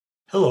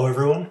Hello,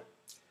 everyone.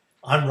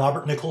 I'm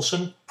Robert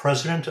Nicholson,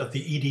 president of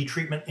the ED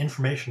Treatment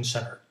Information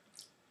Center.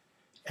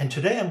 And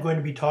today I'm going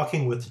to be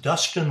talking with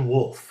Dustin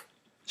Wolff,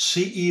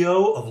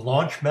 CEO of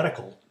Launch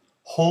Medical,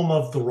 home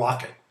of the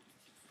rocket.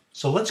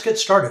 So let's get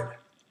started.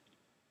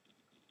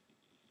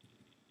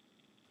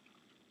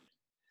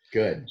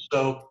 Good.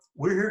 So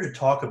we're here to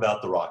talk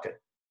about the rocket.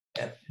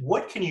 And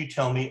what can you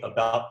tell me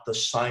about the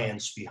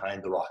science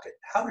behind the rocket?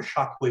 How does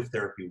shockwave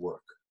therapy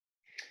work?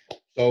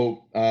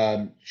 So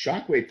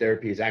shockwave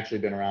therapy has actually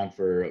been around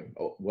for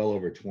well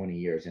over 20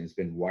 years, and it's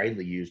been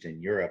widely used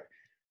in Europe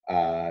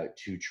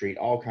to treat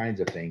all kinds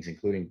of things,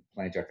 including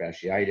plantar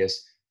fasciitis,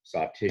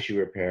 soft tissue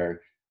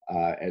repair,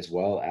 as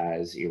well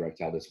as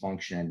erectile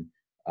dysfunction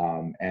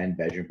and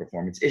bedroom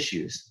performance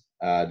issues.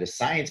 The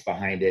science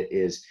behind it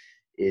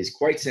is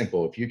quite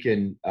simple. If you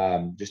can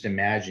just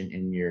imagine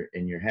in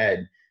your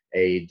head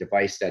a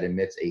device that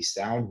emits a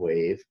sound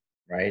wave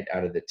right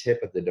out of the tip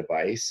of the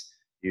device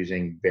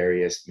using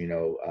various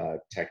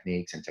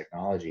techniques and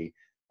technology,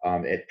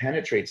 it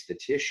penetrates the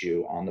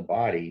tissue on the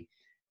body,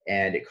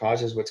 and it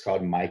causes what's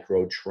called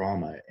micro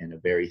trauma in a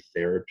very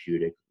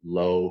therapeutic,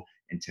 low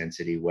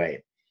intensity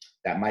way.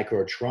 That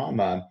micro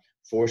trauma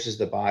forces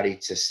the body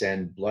to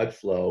send blood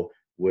flow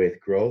with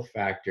growth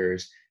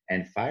factors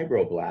and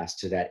fibroblasts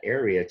to that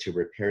area to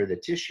repair the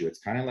tissue. It's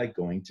kind of like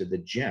going to the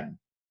gym.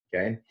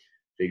 Okay.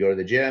 So you go to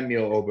the gym,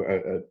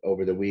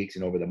 over the weeks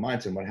and over the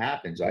months, and what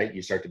happens, right?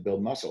 You start to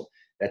build muscle.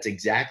 That's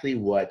exactly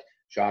what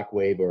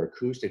shockwave or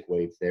acoustic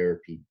wave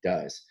therapy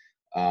does.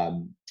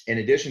 In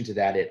addition to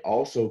that, it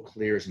also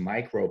clears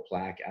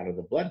microplaque out of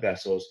the blood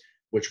vessels,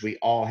 which we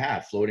all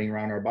have floating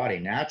around our body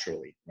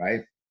naturally,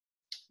 right?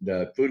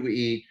 The food we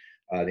eat,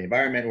 the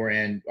environment we're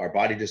in, our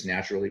body just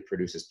naturally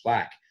produces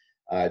plaque.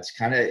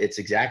 It's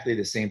exactly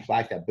the same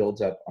plaque that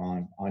builds up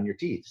on your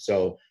teeth.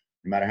 So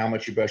no matter how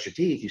much you brush your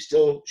teeth, you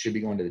still should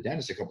be going to the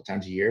dentist a couple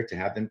times a year to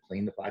have them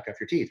clean the plaque off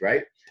your teeth,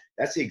 right?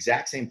 That's the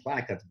exact same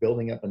plaque that's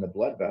building up in the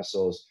blood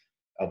vessels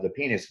of the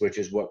penis, which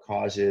is what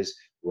causes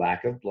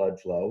lack of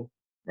blood flow,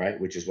 right?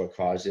 Which is what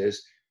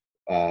causes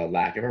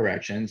lack of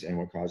erections and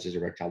what causes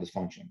erectile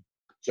dysfunction.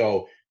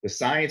 So the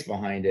science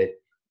behind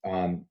it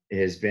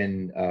has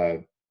been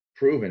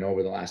proven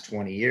over the last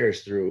 20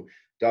 years through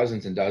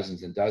dozens and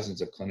dozens and dozens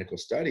of clinical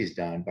studies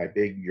done by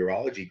big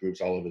urology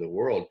groups all over the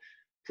world,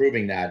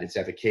 proving that it's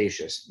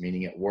efficacious,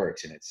 meaning it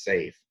works and it's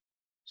safe.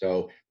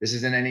 So this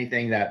isn't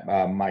anything that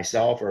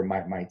myself or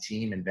my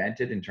team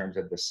invented in terms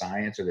of the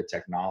science or the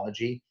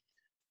technology.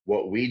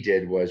 What we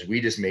did was we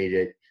just made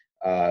it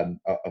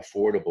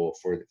affordable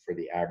for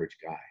the average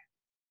guy.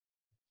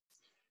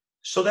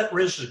 So that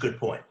raises a good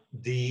point.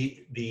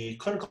 The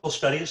clinical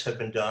studies have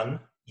been done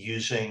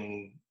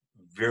using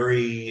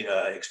very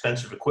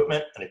expensive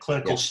equipment in a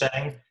clinical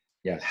setting.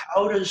 Yes.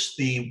 How does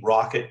the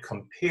rocket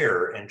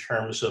compare in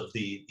terms of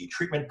the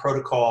treatment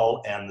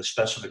protocol and the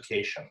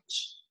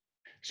specifications?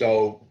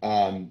 So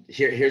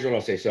here's what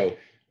I'll say. So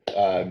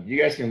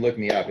you guys can look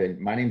me up, and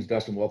my name is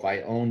Dustin Wolff. I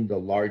own the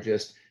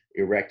largest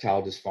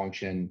erectile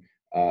dysfunction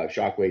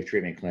shockwave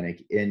treatment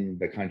clinic in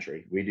the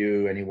country. We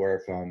do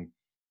anywhere from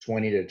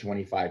 20 to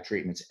 25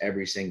 treatments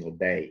every single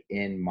day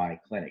in my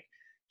clinic.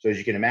 So as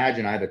you can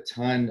imagine, I have a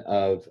ton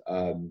of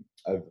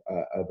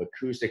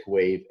acoustic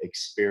wave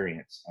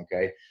experience.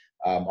 Okay.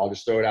 I'll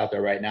just throw it out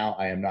there right now.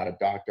 I am not a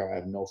doctor. I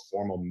have no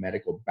formal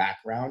medical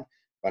background,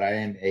 but I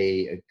am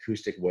a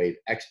acoustic wave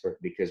expert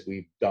because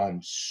we've done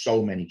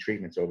so many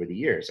treatments over the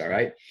years. All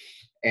right.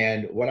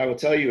 And what I will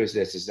tell you is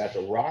this, is that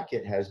the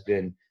rocket has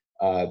been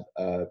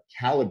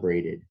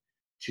calibrated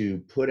to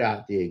put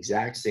out the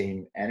exact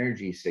same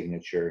energy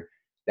signature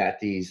that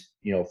these,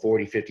 $40,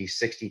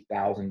 $50,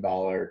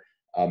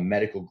 $60,000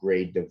 medical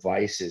grade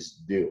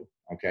devices do.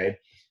 Okay.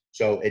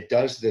 So it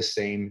does the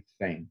same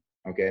thing.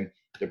 Okay.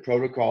 The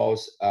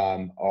protocols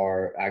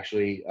are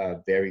actually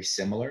very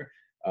similar.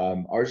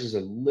 Ours is a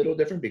little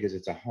different because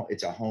it's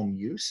a home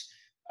use,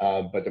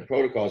 but the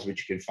protocols,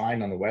 which you can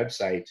find on the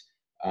website,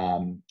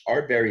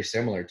 are very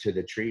similar to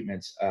the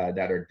treatments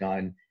that are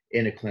done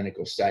in a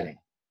clinical setting.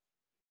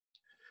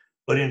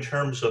 But in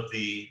terms of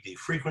the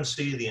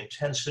frequency, the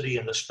intensity,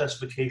 and the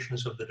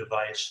specifications of the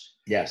device,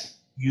 yes,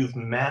 you've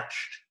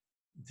matched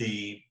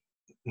the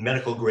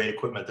medical grade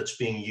equipment that's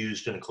being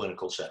used in a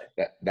clinical setting.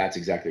 That's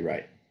exactly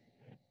right.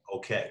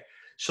 Okay.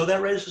 So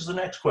that raises the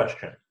next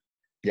question.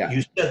 Yeah.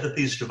 You said that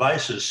these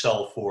devices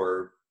sell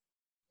for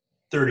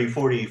 $30,000,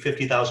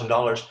 $40,000,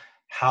 $50,000.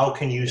 How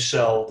can you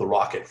sell the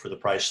rocket for the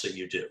price that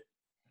you do?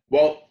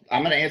 Well,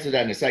 I'm going to answer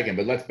that in a second,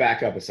 but let's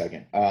back up a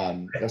second.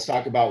 Let's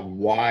talk about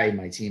why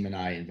my team and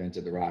I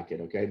invented the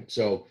rocket. Okay.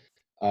 So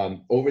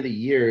over the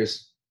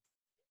years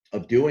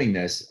of doing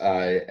this,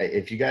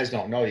 if you guys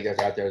don't know, you guys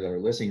out there that are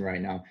listening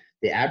right now,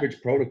 the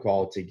average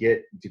protocol to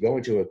go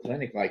into a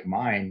clinic like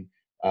mine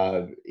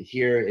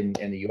here in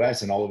the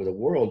US and all over the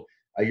world,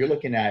 you're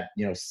looking at,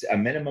 a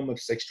minimum of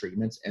 6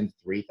 treatments and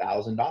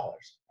 $3,000.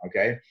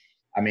 Okay.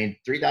 I mean,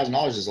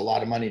 $3,000 is a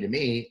lot of money to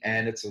me,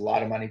 and it's a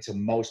lot of money to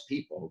most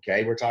people.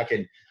 Okay. We're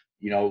talking,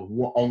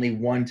 only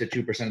 1 to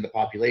 2% of the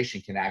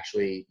population can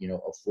actually,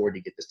 afford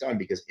to get this done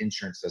because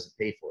insurance doesn't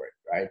pay for it,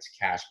 right? It's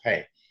cash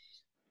pay.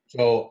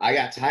 So I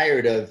got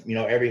tired of,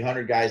 every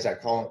 100 guys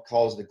that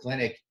calls the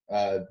clinic,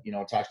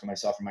 talks to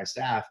myself and my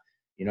staff,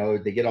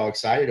 they get all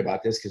excited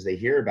about this because they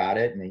hear about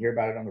it and they hear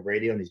about it on the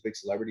radio and these big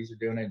celebrities are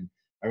doing it and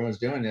everyone's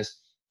doing this.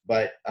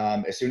 But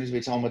as soon as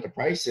we tell them what the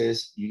price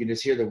is, you can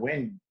just hear the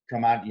wind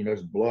come out,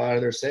 just blow out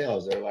of their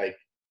sails. They're like,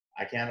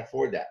 I can't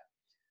afford that.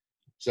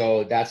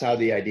 So that's how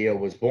the idea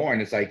was born.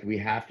 It's like, we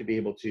have to be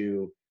able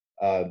to,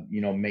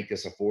 make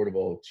this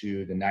affordable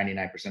to the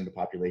 99% of the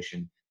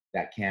population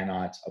that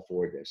cannot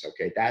afford this.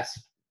 Okay. That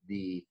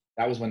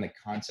was when the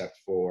concept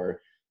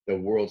for the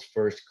world's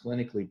first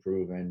clinically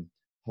proven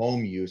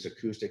home use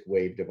acoustic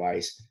wave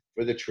device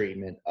for the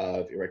treatment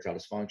of erectile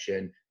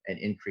dysfunction and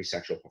increased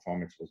sexual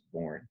performance was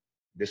born.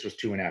 This was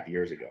 2.5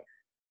 years ago.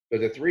 So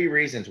the 3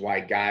 reasons why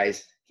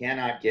guys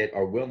cannot get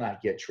or will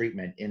not get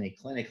treatment in a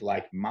clinic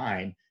like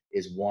mine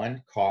is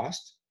 1,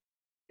 cost.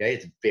 Okay,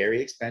 it's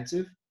very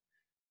expensive.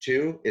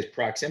 2 is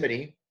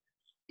proximity.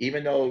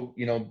 Even though,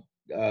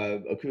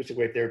 acoustic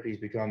wave therapy has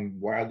become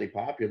wildly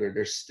popular,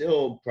 there's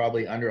still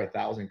probably under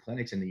 1,000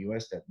 clinics in the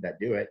US that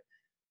do it.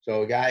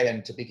 So a guy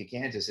in Topeka,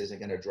 Kansas isn't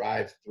going to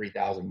drive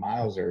 3,000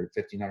 miles or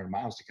 1,500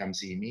 miles to come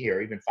see me,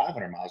 or even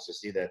 500 miles to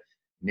see the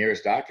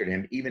nearest doctor to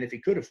him, even if he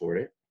could afford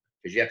it,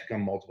 because you have to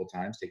come multiple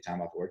times, take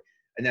time off work.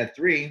 And then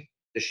 3,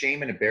 the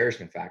shame and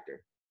embarrassment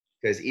factor.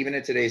 Because even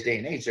in today's day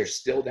and age, there's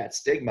still that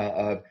stigma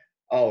of,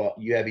 oh,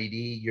 you have ED,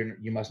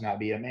 you must not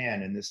be a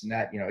man, and this and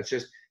that.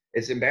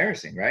 It's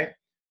embarrassing, right?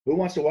 Who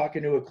wants to walk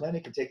into a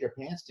clinic and take their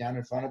pants down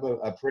in front of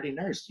a pretty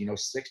nurse,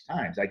 6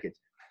 times? Like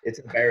it's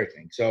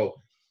embarrassing. So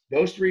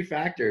those 3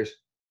 factors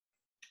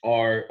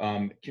are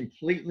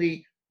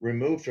completely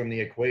removed from the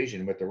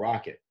equation with the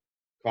rocket.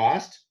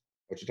 Cost,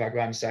 which we'll talk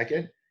about in a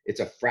second,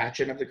 it's a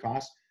fraction of the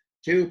cost.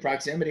 2,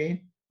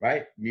 proximity,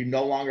 right? You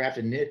no longer have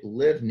to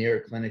live near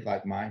a clinic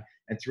like mine.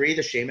 And 3,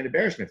 the shame and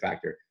embarrassment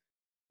factor,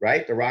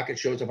 right? The rocket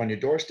shows up on your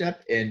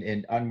doorstep in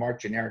an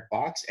unmarked generic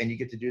box, and you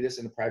get to do this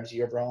in the privacy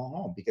of your own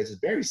home because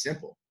it's very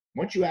simple.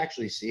 Once you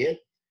actually see it,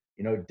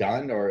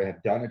 done or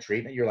have done a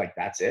treatment, you're like,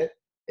 that's it.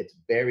 It's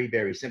very,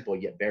 very simple,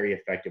 yet very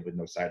effective with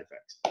no side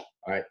effects. All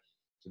right.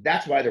 So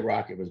that's why the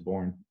rocket was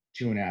born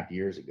 2.5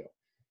 years ago.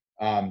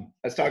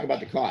 Let's talk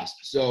about the cost.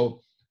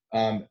 So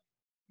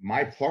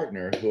my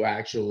partner, who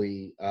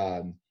actually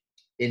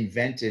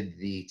invented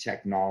the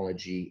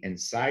technology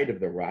inside of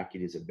the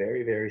rocket, is a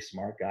very, very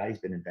smart guy. He's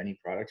been inventing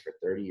products for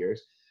 30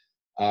 years.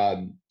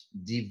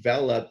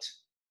 Developed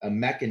a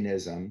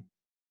mechanism,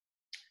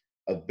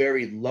 a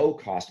very low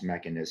cost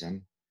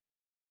mechanism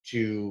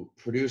to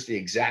produce the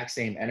exact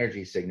same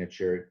energy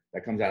signature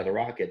that comes out of the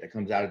rocket, that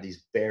comes out of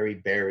these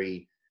very,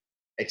 very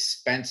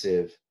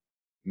expensive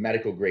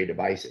medical grade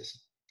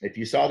devices. If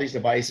you saw these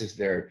devices,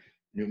 they're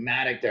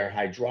pneumatic, they're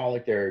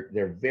hydraulic,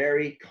 they're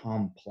very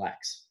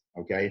complex.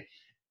 Okay.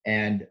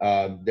 And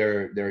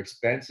they're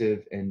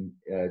expensive and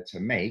to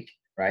make,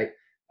 right?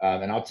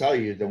 And I'll tell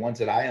you, the ones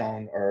that I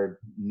own are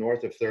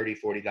north of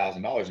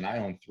 $30,000-$40,000, and I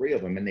own 3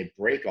 of them, and they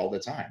break all the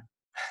time.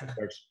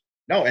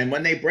 No, and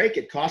when they break,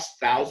 it costs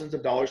thousands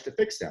of dollars to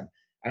fix them.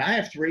 And I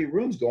have 3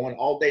 rooms going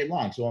all day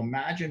long. So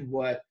imagine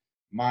what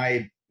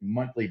my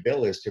monthly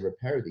bill is to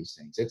repair these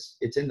things.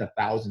 It's in the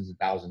thousands and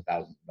thousands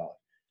of dollars.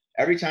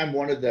 Every time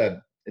one of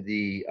the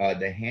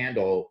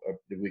handle, or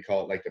we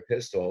call it like the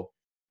pistol,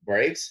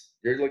 breaks,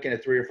 you're looking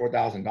at $3,000 or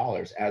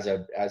 $4,000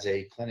 as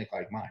a clinic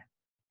like mine,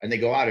 and they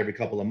go out every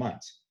couple of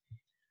months.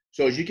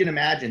 So as you can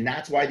imagine,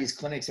 that's why these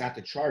clinics have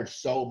to charge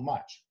so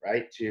much,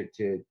 right? To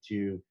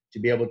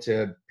be able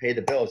to pay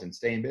the bills and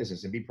stay in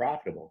business and be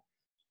profitable.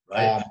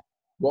 Right.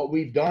 What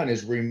we've done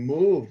is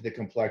removed the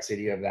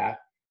complexity of that,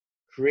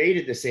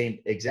 created the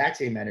exact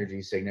same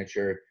energy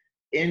signature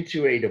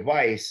into a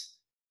device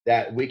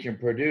that we can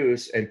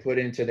produce and put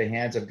into the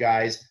hands of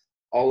guys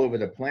all over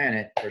the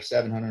planet for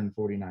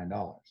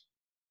 $749.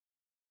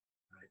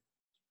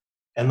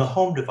 And the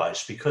home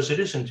device, because it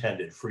is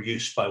intended for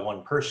use by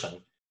one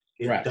person,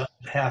 it Right.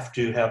 doesn't have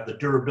to have the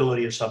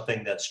durability of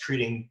something that's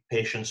treating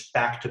patients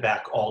back to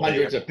back all day.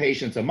 Hundreds of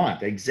patients a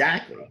month.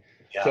 Exactly.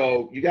 Yeah.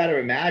 So you got to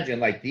imagine,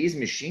 like, these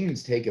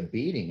machines take a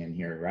beating in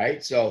here,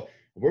 right? So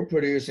we're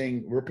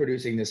producing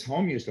this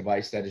home use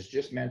device that is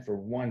just meant for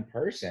one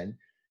person,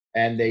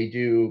 and they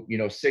do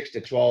 6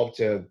 to 12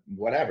 to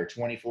whatever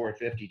 24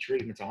 50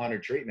 treatments,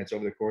 100 treatments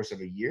over the course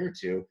of a year or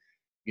two.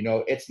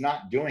 It's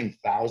not doing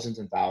thousands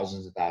and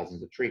thousands and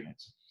thousands of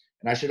treatments.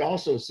 And I should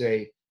also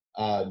say,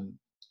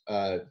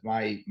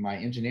 my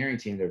engineering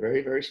team, they're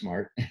very, very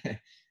smart,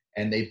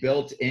 and they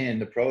built in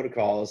the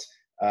protocols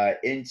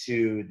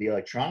into the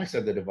electronics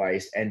of the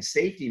device and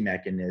safety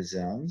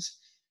mechanisms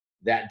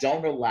that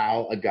don't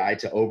allow a guy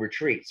to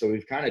overtreat. So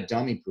we've kind of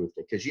dummy proofed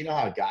it, because you know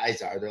how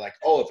guys are. They're like,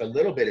 oh, if a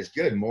little bit is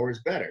good, more is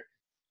better.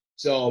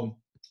 So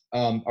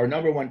our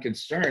number one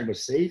concern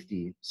was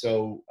safety.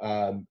 So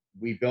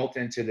we built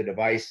into the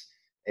device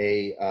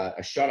a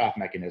shut-off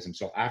mechanism.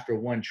 So after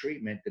one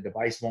treatment, the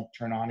device won't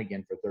turn on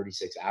again for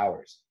 36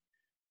 hours,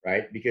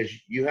 right? Because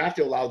you have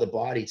to allow the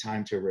body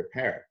time to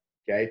repair.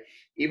 Okay.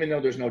 Even though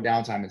there's no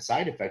downtime and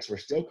side effects, we're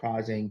still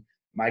causing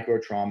micro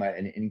trauma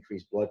and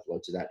increased blood flow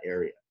to that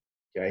area.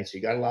 Okay. So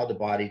you got to allow the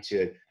body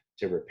to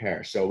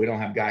repair. So we don't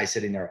have guys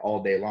sitting there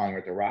all day long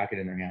with the rocket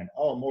in their hand.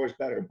 Oh, more is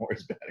better. More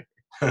is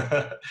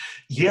better.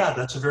 Yeah,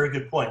 that's a very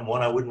good point.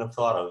 One I wouldn't have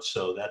thought of.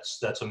 So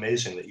that's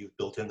amazing that you've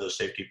built in those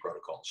safety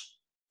protocols.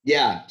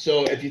 Yeah.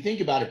 So if you think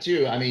about it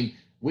too, I mean,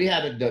 we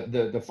have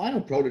the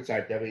final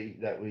prototype that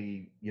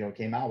we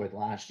came out with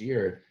last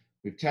year.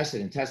 We've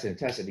tested and tested and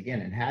tested again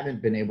and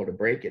haven't been able to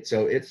break it.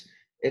 So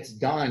it's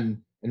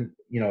done. And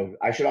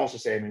I should also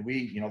say, I mean,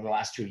 the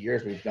last 2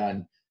 years we've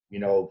done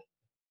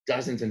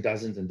dozens and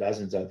dozens and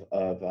dozens of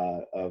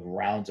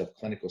rounds of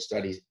clinical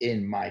studies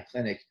in my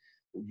clinic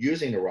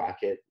using the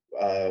rocket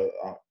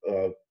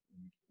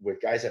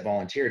with guys that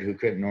volunteered who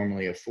couldn't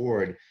normally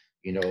afford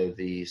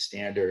the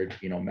standard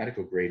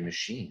medical grade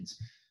machines.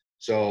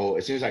 So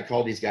as soon as I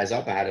called these guys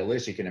up, I had a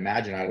list. You can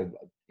imagine out of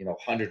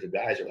hundreds of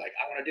guys are like,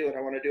 I want to do it,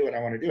 I want to do it, I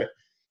want to do it.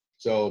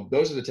 So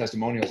those are the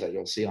testimonials that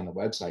you'll see on the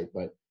website.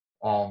 But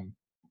when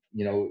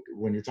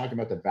you're talking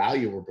about the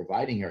value we're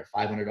providing here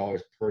at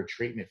 $500 per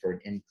treatment for an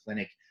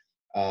in-clinic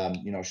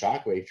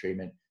shockwave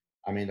treatment,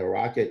 I mean, the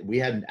rocket, we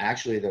hadn't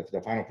actually,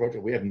 the final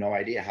prototype, we have no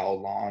idea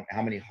how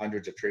many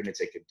hundreds of treatments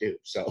it could do.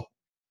 So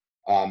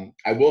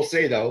I will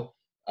say though,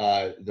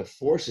 the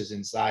forces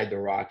inside the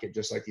rocket,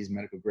 just like these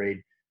medical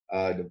grade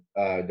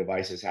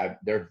devices have,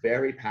 they're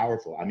very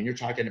powerful. I mean, you're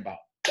talking about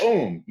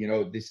boom,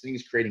 this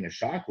thing's creating a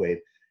shockwave.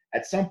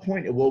 At some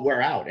point it will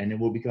wear out and it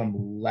will become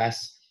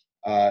less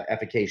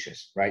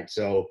efficacious, right?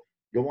 So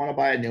you'll want to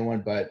buy a new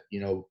one, but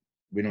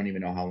we don't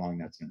even know how long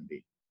that's going to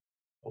be.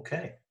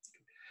 Okay.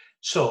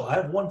 So I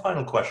have one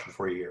final question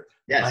for you here.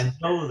 Yes. I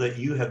know that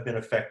you have been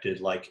affected,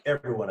 like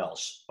everyone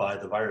else, by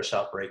the virus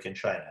outbreak in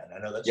China, and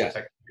I know that's Yes.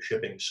 affecting your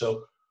shipping.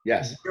 So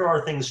yes, where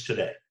are things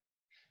today?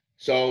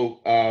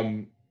 So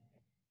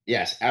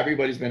yes,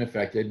 everybody's been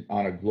affected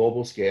on a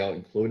global scale,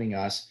 including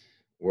us.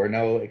 We're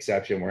no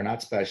exception. We're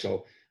not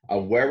special.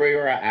 Where we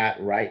are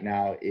at right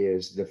now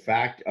is the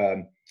fact.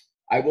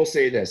 I will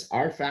say this: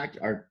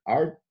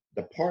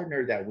 the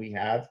partner that we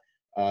have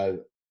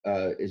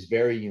is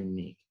very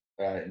unique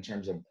in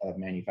terms of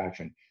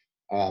manufacturing.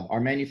 Our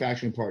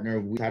manufacturing partner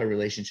we've had a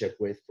relationship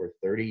with for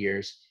 30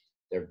 years.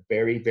 They're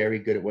very, very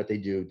good at what they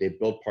do. They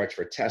build parts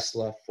for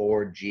Tesla,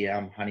 Ford,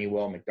 GM,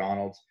 Honeywell,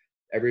 McDonald's,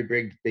 every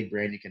big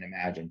brand you can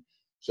imagine.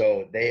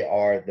 So they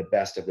are the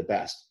best of the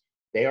best.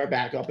 They are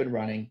back up and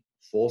running,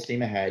 full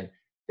steam ahead.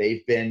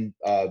 They've been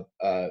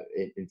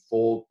in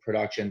full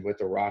production with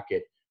the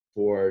rocket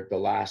for the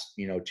last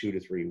 2 to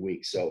 3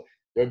 weeks. So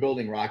they're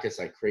building rockets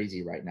like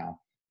crazy right now.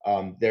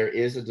 There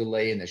is a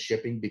delay in the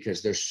shipping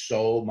because there's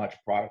so much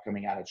product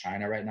coming out of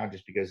China right now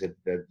just because of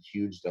the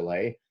huge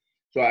delay.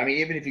 So, I mean,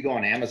 even if you go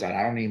on Amazon,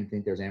 I don't even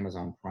think there's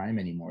Amazon Prime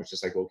anymore. It's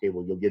just like, okay,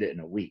 well, you'll get it in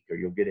a week or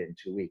you'll get it in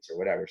 2 weeks or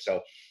whatever.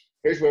 So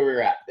here's where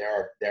we're at.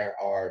 There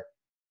are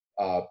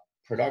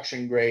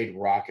production grade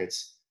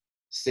rockets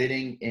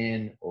sitting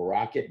in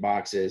rocket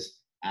boxes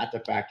at the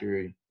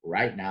factory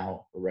right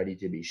now, ready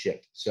to be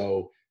shipped.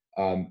 So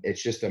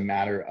it's just a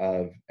matter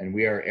of, and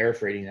we are air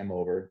freighting them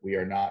over. We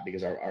are not,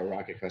 because our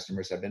rocket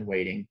customers have been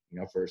waiting,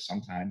 for some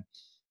time.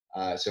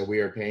 So we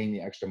are paying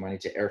the extra money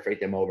to air freight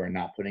them over and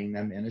not putting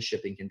them in a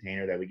shipping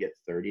container that we get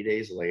 30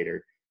 days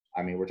later.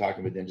 I mean, we're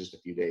talking within just a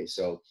few days.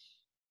 So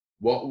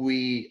what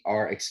we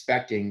are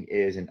expecting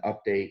is an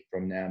update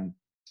from them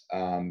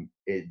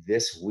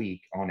this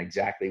week on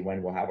exactly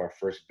when we'll have our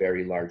first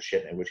very large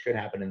shipment, which could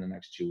happen in the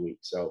next 2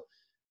 weeks. So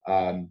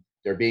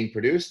they're being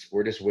produced.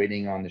 We're just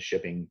waiting on the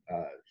shipping,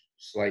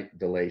 slight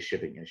delay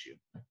shipping issue.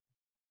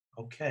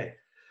 Okay.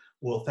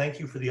 Well, thank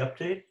you for the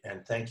update,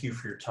 and thank you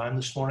for your time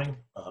this morning.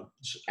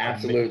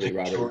 Absolutely,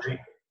 Robert. Story,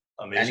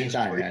 amazing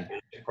Anytime, story, man.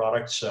 amazing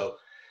product. So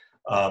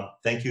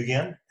thank you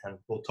again, and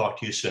we'll talk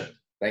to you soon.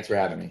 Thanks for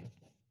having me.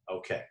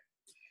 Okay.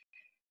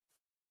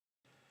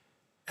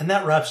 And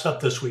that wraps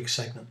up this week's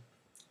segment.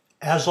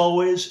 As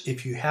always,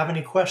 if you have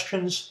any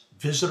questions,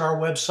 visit our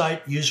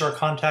website, use our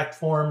contact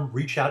form,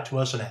 reach out to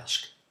us and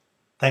ask.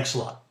 Thanks a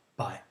lot.